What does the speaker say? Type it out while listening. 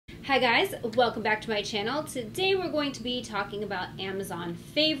Hi guys, welcome back to my channel. Today we're going to be talking about Amazon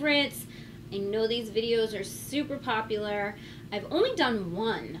favorites. I know these videos are super popular. I've only done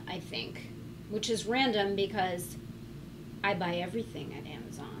one, I think, which is random because I buy everything at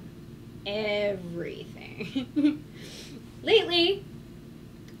Amazon. Everything.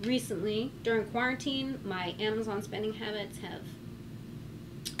 Recently, during quarantine, my Amazon spending habits have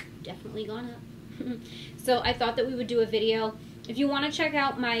definitely gone up. So I thought that we would do a video. If you want to check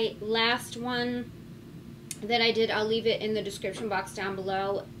out my last one that I did, I'll leave it in the description box down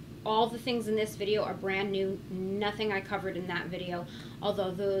below. All the things in this video are brand new. Nothing I covered in that video. Although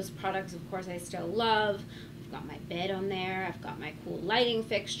those products, of course, I still love. I've got my bed on there. I've got my cool lighting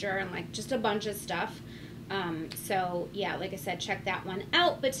fixture and like just a bunch of stuff. So yeah, like I said, check that one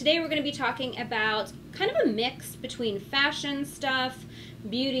out. But today we're going to be talking about kind of a mix between fashion stuff,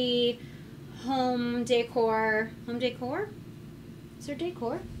 beauty, home decor. Home decor? Is there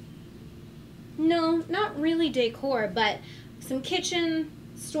decor? No, not really decor, but some kitchen,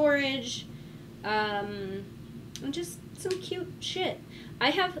 storage, and just some cute shit. I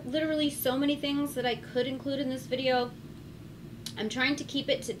have literally so many things that I could include in this video. I'm trying to keep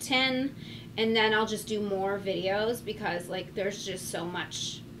it to 10, and then I'll just do more videos because, like, there's just so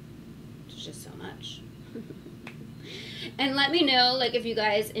much. There's just so much. And let me know, like, if you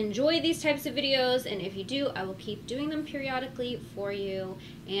guys enjoy these types of videos, and if you do, I will keep doing them periodically for you.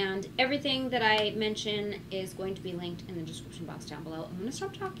 And everything that I mention is going to be linked in the description box down below. I'm going to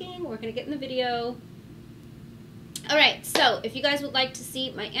stop talking. We're going to get in the video. Alright, so if you guys would like to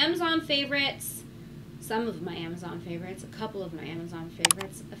see my Amazon favorites, some of my Amazon favorites, a couple of my Amazon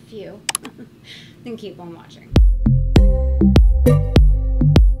favorites, a few, then keep on watching.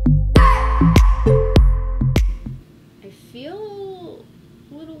 Feel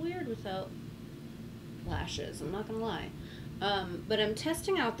a little weird without lashes, I'm not gonna lie. But I'm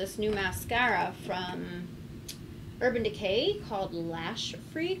testing out this new mascara from Urban Decay called Lash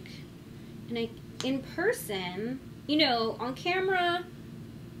Freak. And in person, you know, on camera,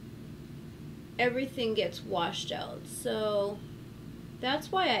 everything gets washed out. So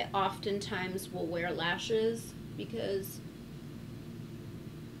that's why I oftentimes will wear lashes, because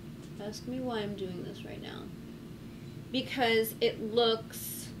ask me why I'm doing this right now. Because it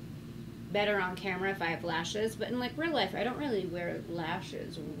looks better on camera if I have lashes, but in like real life, I don't really wear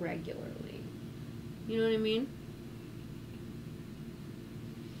lashes regularly. You know what I mean?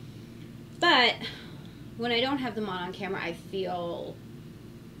 But when I don't have them on camera, I feel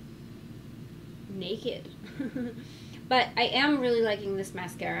naked. But I am really liking this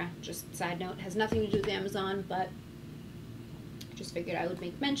mascara. Just side note, has nothing to do with Amazon, but just figured I would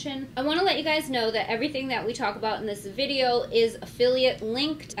make mention. I want to let you guys know that everything that we talk about in this video is affiliate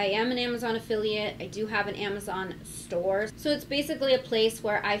linked. I am an Amazon affiliate. I do have an Amazon store. So it's basically a place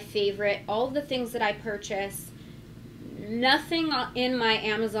where I favorite all of the things that I purchase. Nothing in my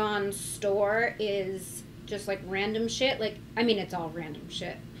Amazon store is just like random shit. Like, I mean, it's all random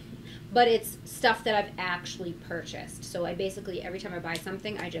shit, but it's stuff that I've actually purchased. So I basically, every time I buy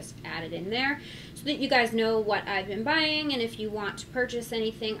something, I just add it in there so that you guys know what I've been buying. And if you want to purchase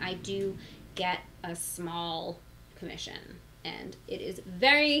anything, I do get a small commission. And it is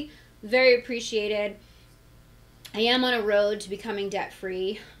very, very appreciated. I am on a road to becoming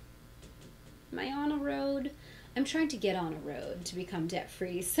debt-free. Am I on a road? I'm trying to get on a road to become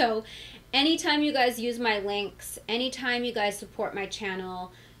debt-free. So anytime you guys use my links, anytime you guys support my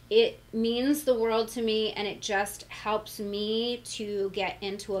channel, it means the world to me, and it just helps me to get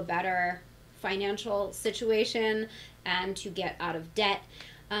into a better financial situation and to get out of debt.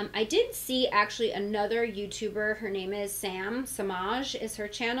 I did see actually another YouTuber, her name is Samaj is her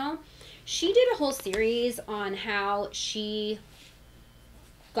channel. She did a whole series on how she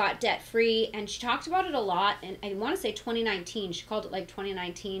got debt-free, and she talked about it a lot, and I want to say 2019. She called it like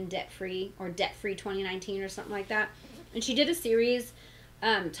 2019 debt-free, or debt-free 2019 or something like that. And she did a series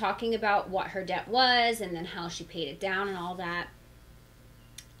talking about what her debt was and then how she paid it down and all that.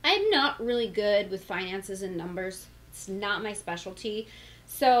 I'm not really good with finances and numbers. It's not my specialty.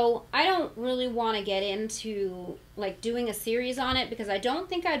 So I don't really want to get into like doing a series on it because I don't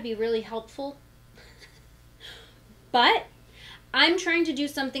think I'd be really helpful. But I'm trying to do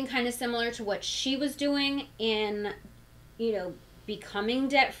something kind of similar to what she was doing in, you know, becoming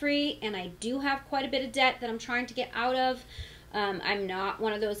debt-free. And I do have quite a bit of debt that I'm trying to get out of. I'm not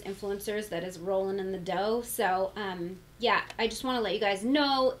one of those influencers that is rolling in the dough. So, yeah, I just want to let you guys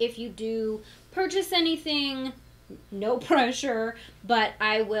know, if you do purchase anything, no pressure, but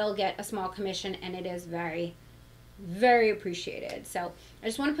I will get a small commission, and it is very, very appreciated. So I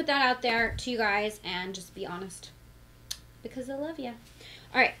just want to put that out there to you guys and just be honest, because I love you.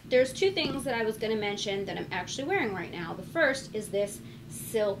 All right, there's two things that I was going to mention that I'm actually wearing right now. The first is this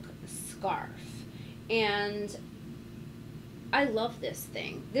silk scarf, and I love this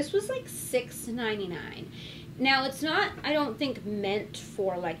thing. This was like $6.99. Now, it's not, I don't think, meant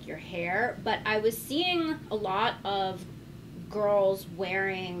for like your hair, but I was seeing a lot of girls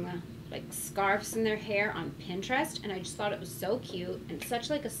wearing like scarves in their hair on Pinterest, and I just thought it was so cute and such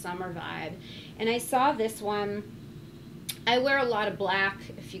like a summer vibe. And I saw this one. I wear a lot of black,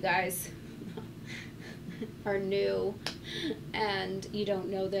 if you guys are new and you don't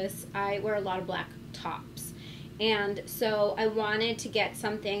know this. I wear a lot of black tops, and so I wanted to get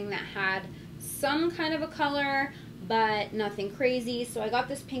something that had some kind of a color but nothing crazy. So I got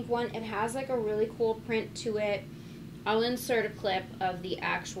this pink one. It has like a really cool print to it. I'll insert a clip of the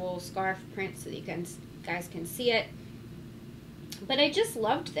actual scarf print so that you guys can see it. But I just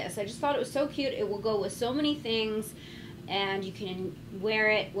loved this. I just thought it was so cute. It will go with so many things, and you can wear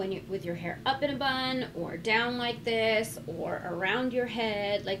it when you with your hair up in a bun or down like this or around your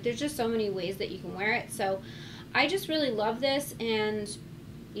head. Like, there's just so many ways that you can wear it. So I just really love this, and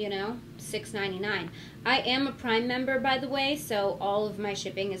you know, $6.99. I am a Prime member, by the way, so all of my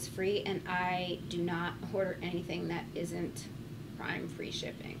shipping is free, and I do not order anything that isn't Prime free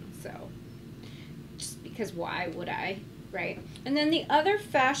shipping. So just because why would I, right? And then the other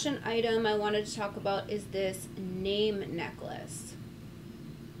fashion item I wanted to talk about is this name necklace.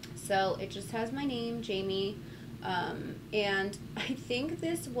 So it just has my name, Jamie, and I think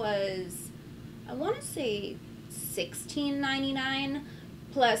this was, I want to say $16.99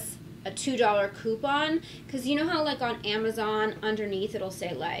 plus a $2 coupon, because you know how like on Amazon underneath it'll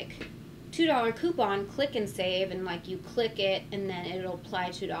say like $2 coupon, click and save, and like you click it and then it'll apply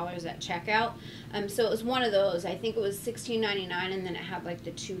 $2 at checkout. So it was one of those. I think it was $16.99, and then it had like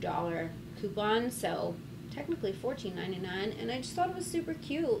the $2 coupon, so technically $14.99, and I just thought it was super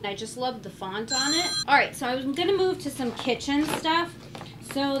cute. I just loved the font on it. All right, so I'm gonna move to some kitchen stuff.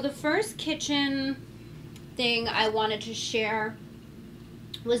 So the first kitchen thing I wanted to share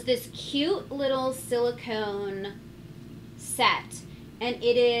was this cute little silicone set, and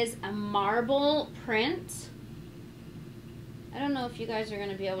it is a marble print. I don't know if you guys are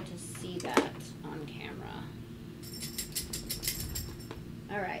going to be able to see that on camera.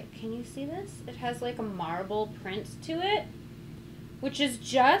 Alright, can you see this? It has like a marble print to it, which is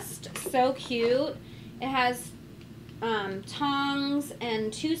just so cute. It has tongs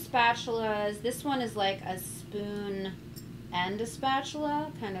and 2 spatulas. This one is like a spoon and a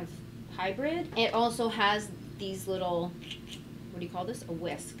spatula, kind of hybrid. It also has these little, what do you call this? A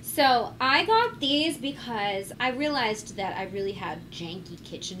whisk. So I got these because I realized that I really had janky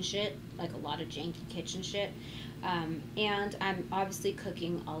kitchen shit, like a lot of janky kitchen shit. And I'm obviously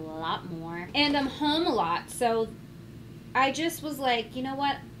cooking a lot more, and I'm home a lot, so I just was like, you know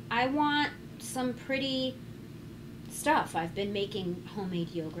what? I want some pretty stuff. I've been making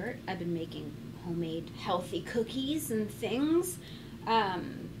homemade yogurt. I've been making homemade healthy cookies and things,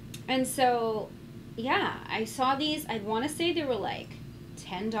 and so yeah, I saw these. I want to say they were like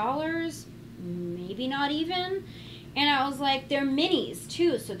 $10, maybe not even, and I was like, they're minis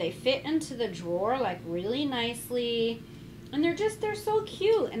too, so they fit into the drawer like really nicely, and they're so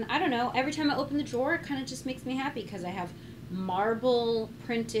cute. And I don't know, every time I open the drawer it kind of just makes me happy because I have marble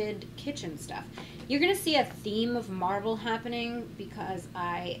printed kitchen stuff. You're gonna see a theme of marble happening because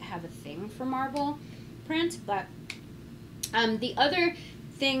I have a thing for marble print. But the other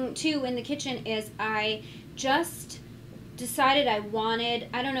thing too in the kitchen is I just decided I wanted,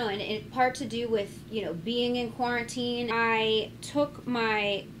 I don't know, and it part to do with, you know, being in quarantine. I took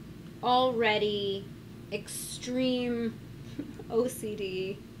my already extreme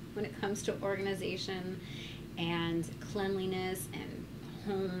OCD when it comes to organization and cleanliness and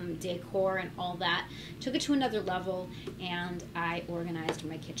home decor and all that, took it to another level, and I organized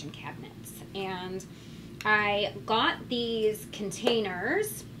my kitchen cabinets. And I got these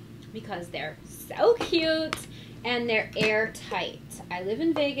containers because they're so cute and they're airtight. I live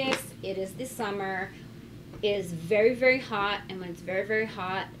in Vegas. It is the summer. It is very, very hot, and when it's very, very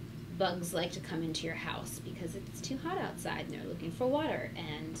hot, bugs like to come into your house because it's too hot outside and they're looking for water.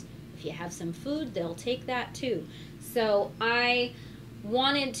 And if you have some food, they'll take that too. So I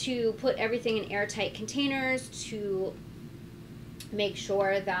wanted to put everything in airtight containers to make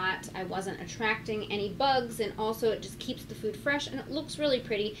sure that I wasn't attracting any bugs, and also it just keeps the food fresh and it looks really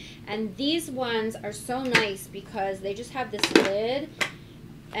pretty. And these ones are so nice because they just have this lid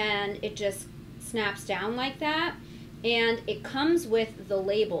and it just snaps down like that, And it comes with the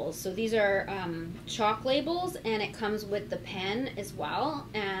labels. So these are chalk labels, and it comes with the pen as well.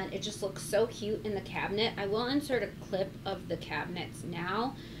 And it just looks so cute in the cabinet. I will insert a clip of the cabinets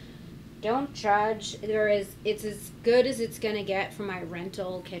now. Don't judge. It's as good as it's gonna get for my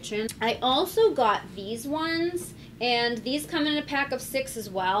rental kitchen. I also got these ones, and these come in a pack of 6 as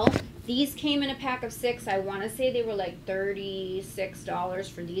well. These came in a pack of 6. I want to say they were like $36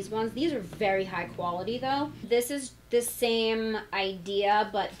 for these ones. These are very high quality though. This is the same idea,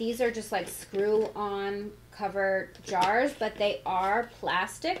 but these are just like screw-on cover jars, but they are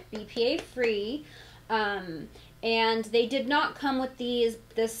plastic, BPA free, and they did not come with these.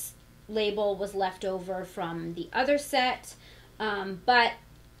 This label was left over from the other set, but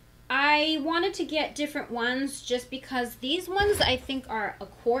I wanted to get different ones just because these ones I think are 1.5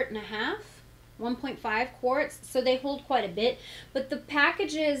 quarts, 1.5 quarts, so they hold quite a bit. But the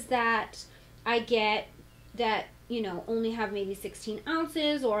packages that I get that, you know, only have maybe 16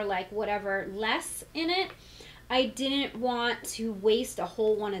 ounces or like whatever less in it, I didn't want to waste a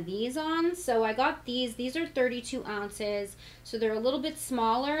whole one of these on, so I got these. These are 32 ounces, so they're a little bit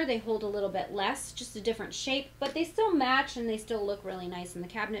smaller. They hold a little bit less, just a different shape, but they still match and they still look really nice in the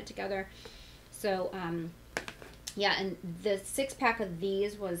cabinet together. So, yeah, and the 6-pack of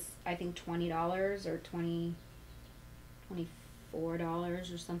these was, I think, $20 or $24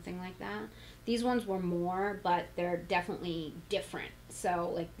 or something like that. These ones were more, but they're definitely different.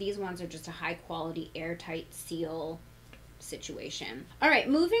 So, like, these ones are just a high-quality, airtight seal situation. All right,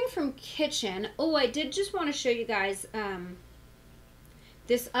 moving from kitchen. Oh, I did just want to show you guys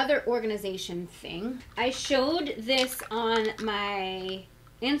this other organization thing. I showed this on my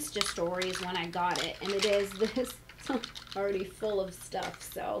Insta stories when I got it, and it is this already full of stuff.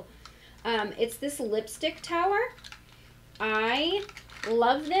 So, it's this lipstick tower. I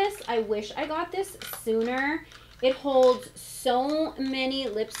love this. I wish I got this sooner. It holds so many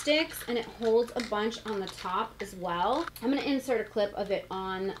lipsticks, and it holds a bunch on the top as well. I'm going to insert a clip of it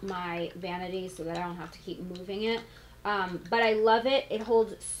on my vanity so that I don't have to keep moving it. But I love it. It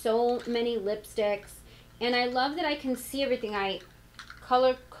holds so many lipsticks, and I love that I can see everything. I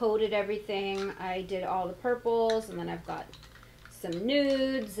color-coded everything. I did all the purples, and then I've got some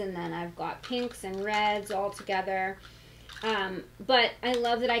nudes, and then I've got pinks and reds all together. But I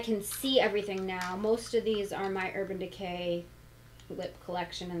love that I can see everything now. Most of these are my Urban Decay lip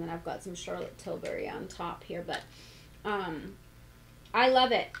collection, and then I've got some Charlotte Tilbury on top here, but I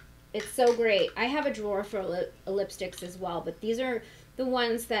love it. It's so great. I have a drawer for lipsticks as well, but these are the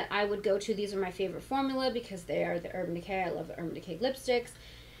ones that I would go to. These are my favorite formula because they are the Urban Decay. I love the Urban Decay lipsticks,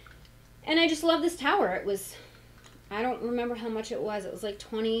 and I just love this tower. It was, I don't remember how much it was. It was like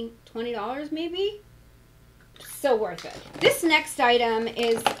 $20 maybe. So worth it. This next item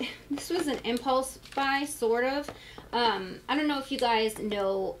is, this was an impulse buy, sort of. I don't know if you guys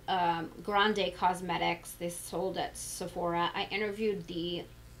know Grande Cosmetics. They sold at Sephora. I interviewed the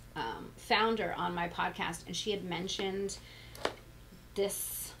founder on my podcast, and she had mentioned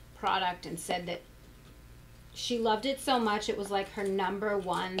this product and said that she loved it so much. It was like her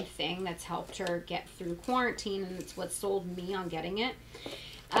 #1 thing that's helped her get through quarantine, and it's what sold me on getting it.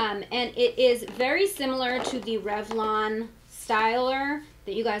 And it is very similar to the Revlon styler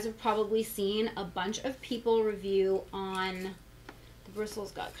that you guys have probably seen a bunch of people review on. The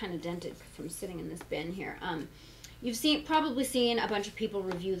bristles got kind of dented from sitting in this bin here. You've probably seen a bunch of people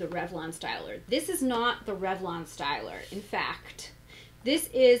review the Revlon styler. This is not the Revlon styler. In fact, this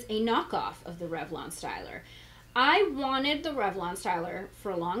is a knockoff of the Revlon styler. I wanted the Revlon styler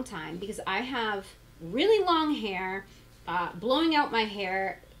for a long time because I have really long hair. Blowing out my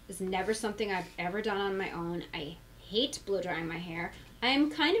hair is never something I've ever done on my own. I hate blow drying my hair. I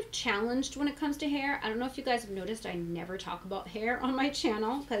am kind of challenged when it comes to hair. I don't know if you guys have noticed, I never talk about hair on my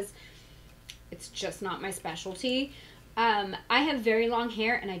channel because it's just not my specialty. I have very long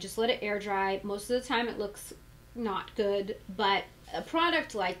hair, and I just let it air dry. Most of the time it looks not good, but a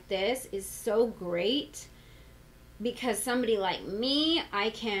product like this is so great because somebody like me, I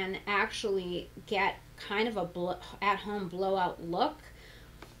can actually get kind of a at-home blowout look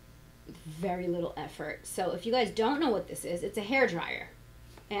with very little effort. So if you guys don't know what this is, it's a hair dryer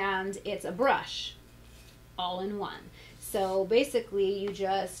and it's a brush all in one. So basically you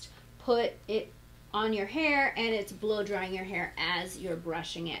just put it on your hair and it's blow drying your hair as you're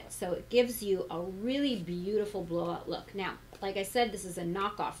brushing it. So it gives you a really beautiful blowout look. Now, like I said, this is a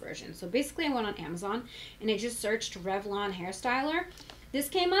knockoff version. So basically I went on Amazon and I just searched Revlon hair styler. This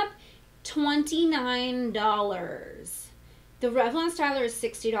came up $29. The Revlon styler is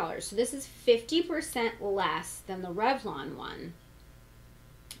 $60. So this is 50% less than the Revlon one.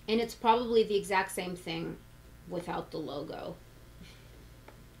 And it's probably the exact same thing without the logo.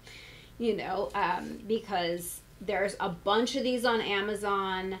 You know, because there's a bunch of these on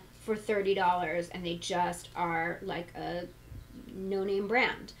Amazon for $30 and they just are like a no-name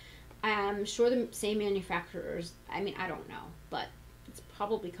brand. I'm sure the same manufacturers, I mean, I don't know, but it's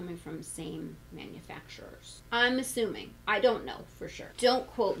probably coming from the same manufacturers. I'm assuming. I don't know for sure. Don't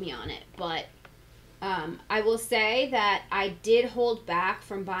quote me on it, but I will say that I did hold back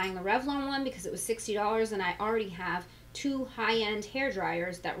from buying the Revlon one because it was $60 and I already have 2 high-end hair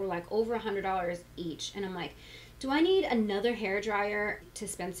dryers that were like over $100 each. And I'm like, do I need another hair dryer to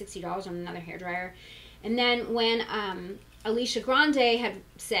spend $60 on another hair dryer? And then when Alicia Grande had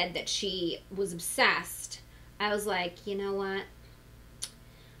said that she was obsessed, I was like, you know what?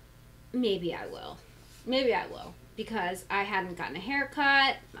 Maybe I will. Maybe I will. Because I hadn't gotten a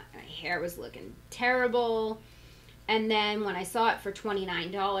haircut. My hair was looking terrible. And then when I saw it for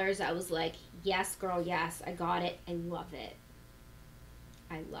 $29, I was like, yes, girl, yes, I got it. I love it.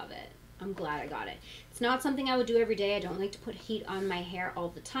 I love it. I'm glad I got it. It's not something I would do every day. I don't like to put heat on my hair all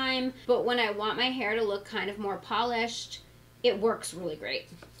the time. But when I want my hair to look kind of more polished, it works really great.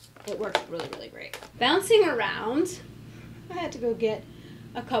 It works really, really great. Bouncing around, I had to go get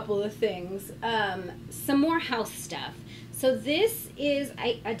a couple of things. Some more house stuff. So this is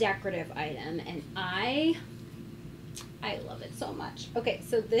a decorative item, and I love it so much. Okay,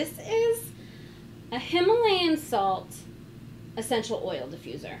 so this is a Himalayan salt essential oil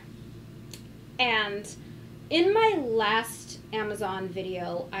diffuser. And in my last Amazon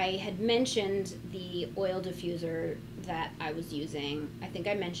video, I had mentioned the oil diffuser that I was using. I think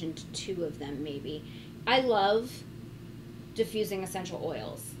I mentioned 2 of them maybe. I love diffusing essential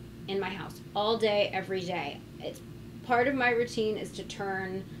oils in my house all day, every day. It's part of my routine is to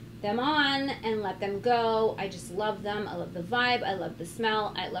turn them on and let them go. I just love them. I love the vibe. I love the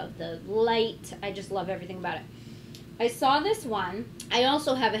smell. I love the light. I just love everything about it. I saw this one. I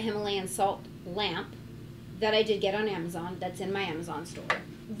also have a Himalayan salt lamp that I did get on Amazon that's in my Amazon store.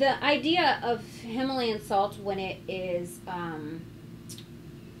 The idea of Himalayan salt when it is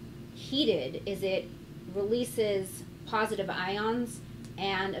heated is it releases positive ions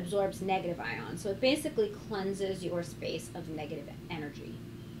and absorbs negative ions. So it basically cleanses your space of negative energy,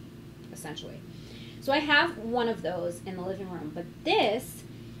 essentially. So I have one of those in the living room, but this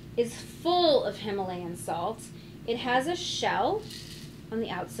is full of Himalayan salt. It has a shell on the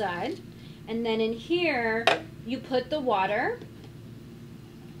outside, and then in here you put the water.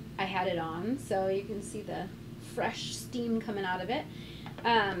 I had it on so you can see the fresh steam coming out of it.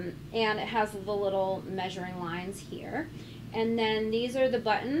 And it has the little measuring lines here. And then these are the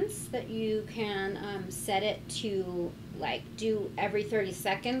buttons that you can set it to like do every 30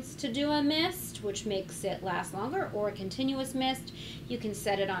 seconds to do a mist, which makes it last longer, or a continuous mist. You can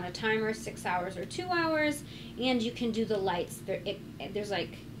set it on a timer, 6 hours or 2 hours, and you can do the lights. There's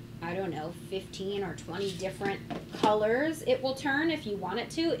like, I don't know, 15 or 20 different colors it will turn if you want it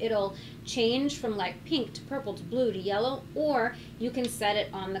to. It'll change from like pink to purple to blue to yellow, or you can set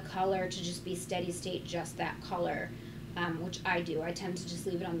it on the color to just be steady state, just that color, which I do. I tend to just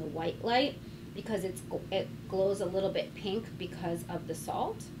leave it on the white light because it glows a little bit pink because of the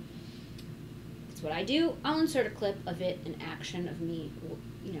salt. That's what I do. I'll insert a clip of it in action of me,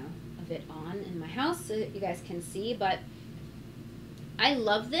 you know, of it on in my house so that you guys can see, but I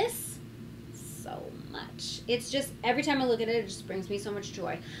love this so much. It's just, every time I look at it, it just brings me so much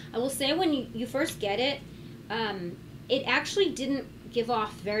joy. I will say when you first get it, it actually didn't give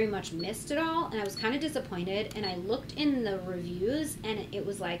off very much mist at all, and I was kind of disappointed, and I looked in the reviews, and it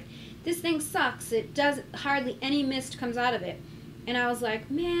was like, this thing sucks. It does, hardly any mist comes out of it. And I was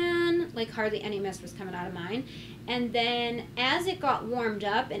like, man, like hardly any mist was coming out of mine. And then as it got warmed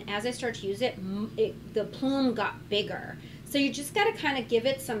up and as I started to use it, the plume got bigger. So you just got to kind of give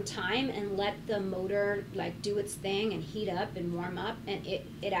it some time and let the motor like do its thing and heat up and warm up, and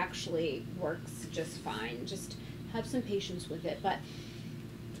it actually works just fine. Just have some patience with it. But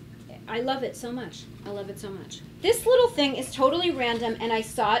I love it so much. I love it so much. This little thing is totally random, and I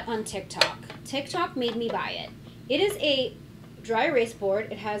saw it on TikTok. TikTok made me buy it. It is a dry erase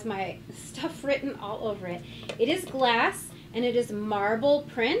board. It has my stuff written all over it. It is glass, and it is marble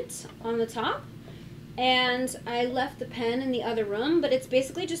print on the top. And I left the pen in the other room, but it's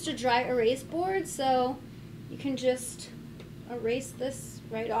basically just a dry erase board, so you can just erase this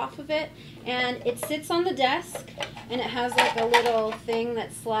right off of it. And it sits on the desk, and it has like a little thing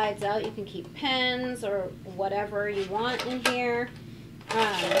that slides out. You can keep pens or whatever you want in here.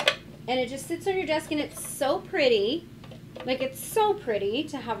 And it just sits on your desk, and it's so pretty. Like, it's so pretty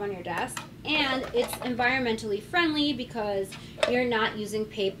to have on your desk, and it's environmentally friendly because you're not using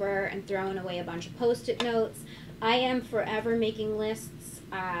paper and throwing away a bunch of Post-it notes. I am forever making lists.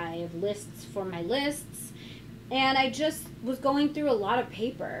 I have lists for my lists, and I just was going through a lot of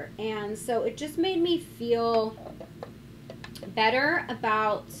paper, and so it just made me feel better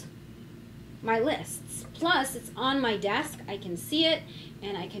about my lists. Plus, it's on my desk. I can see it,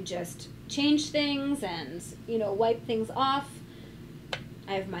 and I can just change things and, you know, wipe things off.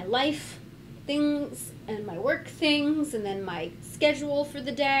 I have my life things and my work things, and then my schedule for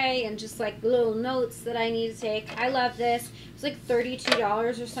the day, and just like little notes that I need to take. I love this. It's like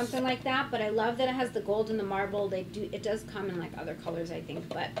 $32 or something like that, but I love that it has the gold and the marble. It does come in like other colors, I think,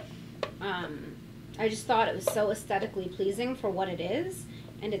 but I just thought it was so aesthetically pleasing for what it is,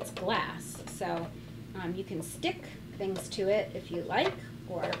 and it's glass, so you can stick things to it if you like,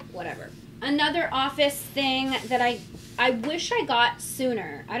 or whatever. Another office thing that I wish I got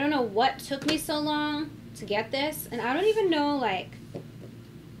sooner. I don't know what took me so long to get this, and I don't even know like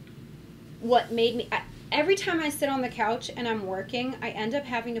what made me. Every time I sit on the couch and I'm working, I end up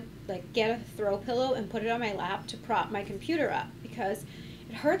having to like get a throw pillow and put it on my lap to prop my computer up, because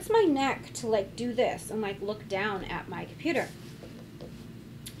it hurts my neck to like do this and like look down at my computer.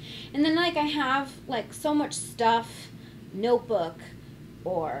 And then like I have like so much stuff, notebook,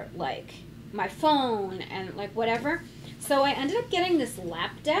 or like my phone and like whatever. So I ended up getting this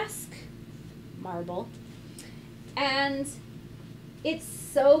lap desk, marble, and it's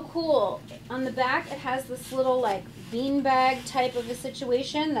so cool. On the back it has this little like beanbag type of a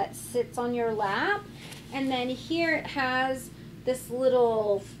situation that sits on your lap, and then here it has this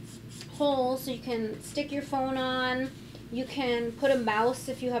little hole so you can stick your phone on. You can put a mouse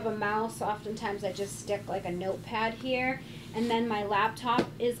if you have a mouse. Oftentimes I just stick like a notepad here. And then my laptop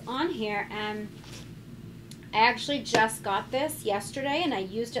is on here, and I actually just got this yesterday, and I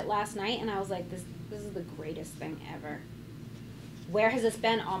used it last night, and I was like, this is the greatest thing ever. Where has this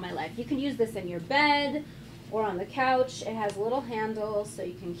been all my life? You can use this in your bed or on the couch. It has little handles so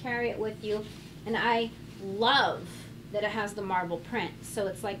you can carry it with you, and I love that it has the marble print, so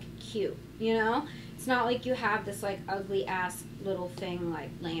it's like cute, you know? It's not like you have this like ugly ass little thing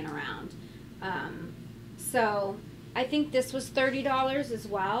like laying around. So I think this was $30 as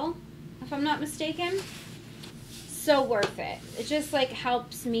well, if I'm not mistaken. So worth it. It just like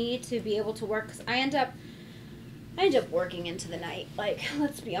helps me to be able to work, because I end up working into the night, like,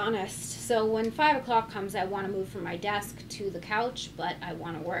 let's be honest. So when 5 o'clock comes, I want to move from my desk to the couch, but I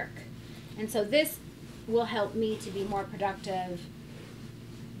want to work. And so this will help me to be more productive,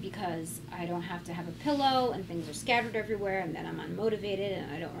 because I don't have to have a pillow and things are scattered everywhere, and then I'm unmotivated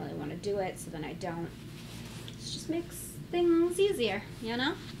and I don't really want to do it, so then I don't. It just makes things easier, you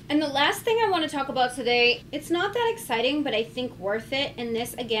know? And the last thing I want to talk about today, it's not that exciting, but I think worth it, and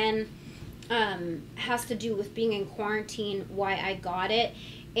this again has to do with being in quarantine, why I got it.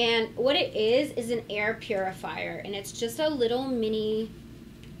 And what it is an air purifier, and it's just a little mini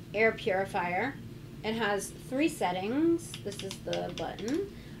air purifier. It has 3 settings. This is the button.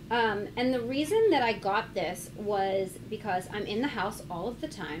 And the reason that I got this was because I'm in the house all of the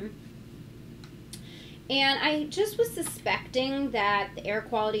time, and I just was suspecting that the air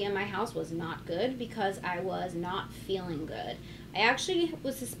quality in my house was not good, because I was not feeling good. I actually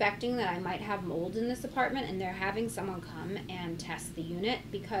was suspecting that I might have mold in this apartment, and they're having someone come and test the unit,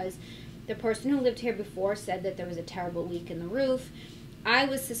 because the person who lived here before said that there was a terrible leak in the roof. I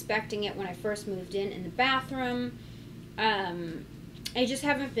was suspecting it when I first moved in the bathroom. I just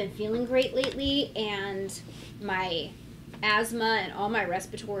haven't been feeling great lately, and my asthma and all my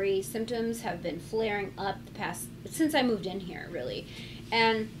respiratory symptoms have been flaring up since I moved in here, really.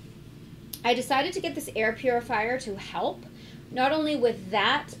 And I decided to get this air purifier to help, not only with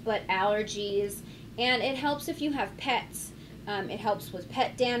that, but allergies, and it helps if you have pets. It helps with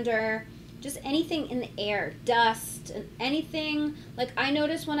pet dander, just anything in the air, dust, and anything. Like, I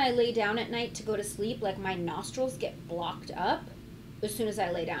notice when I lay down at night to go to sleep, like my nostrils get blocked up as soon as I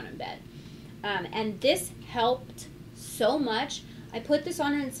lay down in bed. And this helped so much. I put this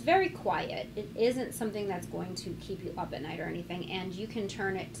on, and it's very quiet. It isn't something that's going to keep you up at night or anything, and you can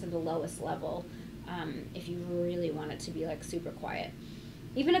turn it to the lowest level if you really want it to be like super quiet.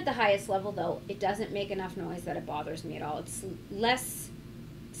 Even at the highest level, though, it doesn't make enough noise that it bothers me at all. It's less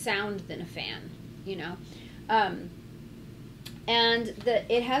sound than a fan, you know. And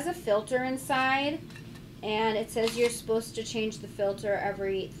it has a filter inside, and it says you're supposed to change the filter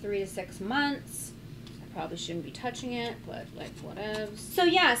every 3 to 6 months. I probably shouldn't be touching it, but like whatever. So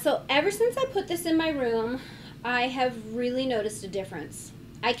yeah, so ever since I put this in my room, I have really noticed a difference.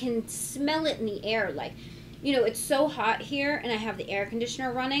 I can smell it in the air. Like, you know, it's so hot here and I have the air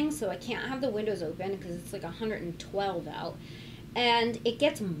conditioner running, so I can't have the windows open because it's like 112 out. And it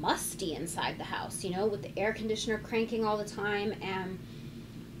gets musty inside the house, you know, with the air conditioner cranking all the time. And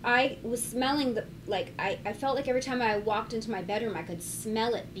I was smelling the, like, I felt like every time I walked into my bedroom, I could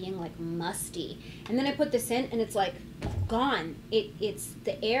smell it being like musty. And then I put this in and it's like gone. It's,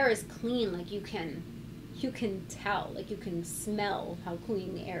 the air is clean. Like you can tell, like you can smell how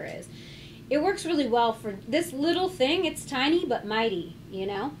clean the air is. It works really well for this little thing. It's tiny but mighty, you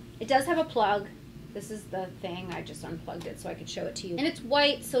know. It does have a plug. This is the thing. I just unplugged it so I could show it to you. And it's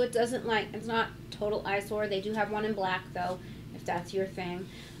white, so it doesn't like, it's not total eyesore. They do have one in black though, if that's your thing.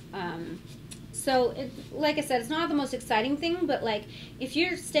 So it, like I said, it's not the most exciting thing, but like if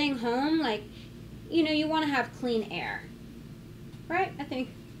you're staying home, like, you know, you want to have clean air, right? I think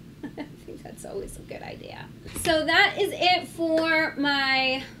that's always a good idea. So that is it for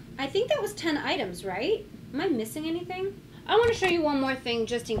my, I think that was 10 items, right? Am I missing anything? I want to show you one more thing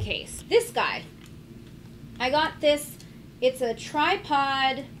just in case. This guy. I got this. It's a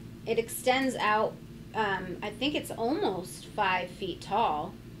tripod. It extends out. I think it's almost 5 feet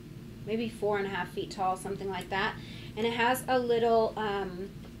tall. Maybe 4.5 feet tall, something like that. And it has a little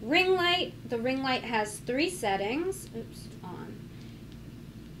ring light. The ring light has 3 settings. Oops, on.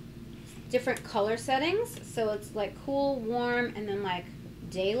 Different color settings. So it's like cool, warm, and then like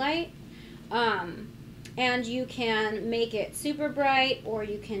daylight. And you can make it super bright or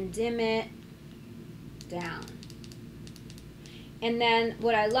you can dim it down. And then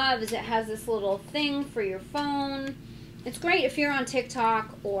what I love is it has this little thing for your phone. It's great if you're on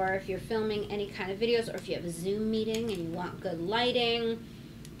TikTok or if you're filming any kind of videos or if you have a Zoom meeting and you want good lighting,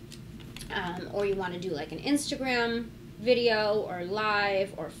 or you want to do like an Instagram video or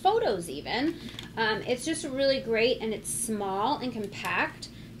live or photos even. It's just really great, and it's small and compact,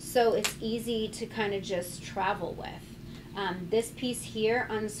 so it's easy to kind of just travel with. This piece here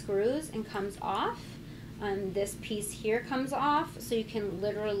unscrews and comes off. This piece here comes off, so you can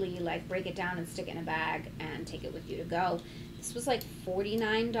literally like break it down and stick it in a bag and take it with you to go. This was like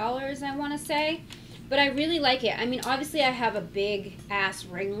 $49, I want to say, but I really like it. I mean, obviously I have a big ass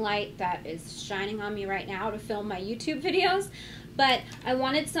ring light that is shining on me right now to film my YouTube videos, but I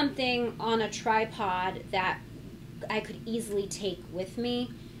wanted something on a tripod that I could easily take with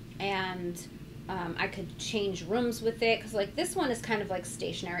me, and I could change rooms with it, because like this one is kind of like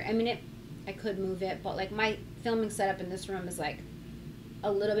stationary. I mean, I could move it, but like my filming setup in this room is like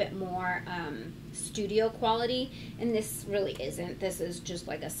a little bit more studio quality, and this really isn't. This is just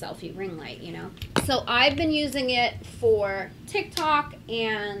like a selfie ring light, you know. So I've been using it for TikTok,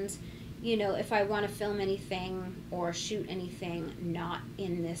 and you know, if I want to film anything or shoot anything not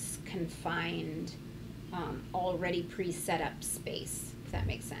in this confined already pre-set up space, if that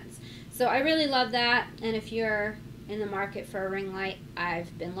makes sense. So I really love that, and if you're in the market for a ring light,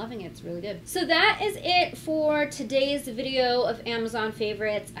 I've been loving it. It's really good. So that is it for today's video of Amazon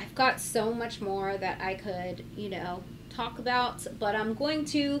favorites. I've got so much more that I could, you know, talk about, but I'm going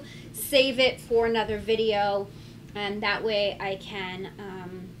to save it for another video, and that way I can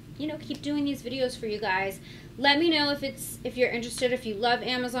you know, keep doing these videos for you guys. Let me know if you're interested, if you love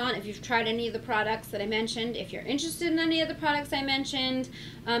Amazon, if you've tried any of the products that I mentioned, if you're interested in any of the products I mentioned,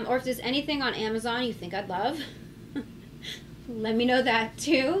 or if there's anything on Amazon you think I'd love. Let me know that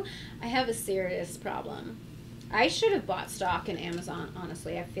too. I have a serious problem. I should have bought stock in Amazon,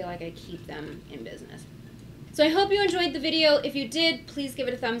 honestly. I feel like I keep them in business. So I hope you enjoyed the video. If you did, please give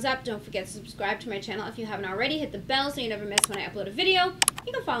it a thumbs up. Don't forget to subscribe to my channel if you haven't already. Hit the bell so you never miss when I upload a video.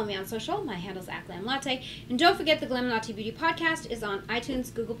 You can follow me on social. My handle's @GLAMLATTE. And don't forget the Glam Latte Beauty Podcast is on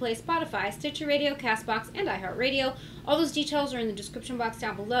iTunes, Google Play, Spotify, Stitcher Radio, CastBox, and iHeartRadio. All those details are in the description box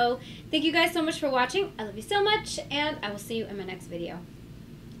down below. Thank you guys so much for watching. I love you so much, and I will see you in my next video.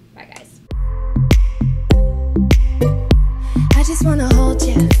 Bye, guys. I just wanna hold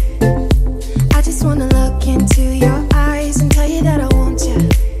you. I just wanna look into your eyes and tell you that I want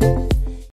you.